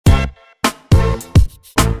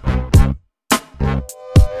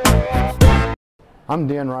I'm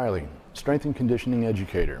Dan Riley, strength and conditioning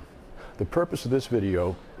educator. The purpose of this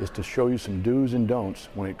video is to show you some do's and don'ts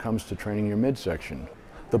when it comes to training your midsection.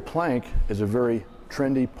 The plank is a very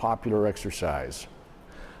trendy, popular exercise.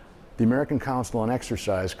 The American Council on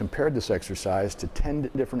Exercise compared this exercise to 10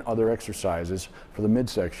 different other exercises for the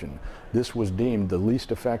midsection. This was deemed the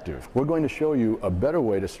least effective. We're going to show you a better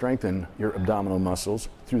way to strengthen your abdominal muscles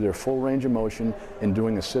through their full range of motion in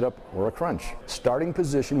doing a sit-up or a crunch. Starting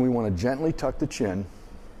position, we want to gently tuck the chin.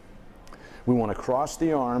 We want to cross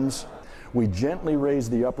the arms. We gently raise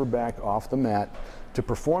the upper back off the mat. To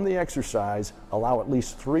perform the exercise, allow at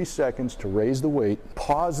least 3 seconds to raise the weight,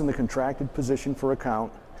 pause in the contracted position for a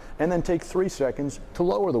count, and then take 3 seconds to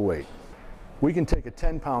lower the weight. We can take a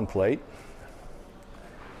 10-pound plate,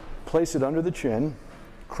 place it under the chin,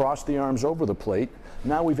 cross the arms over the plate.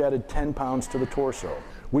 Now we've added 10 pounds to the torso.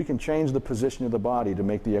 We can change the position of the body to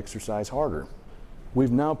make the exercise harder.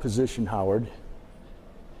 We've now positioned Howard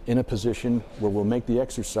in a position where we'll make the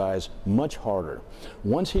exercise much harder.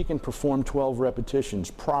 Once he can perform 12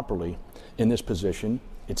 repetitions properly in this position,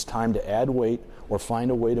 it's time to add weight or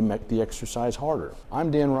find a way to make the exercise harder.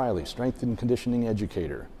 I'm Dan Riley, strength and conditioning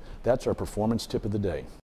educator. That's our performance tip of the day.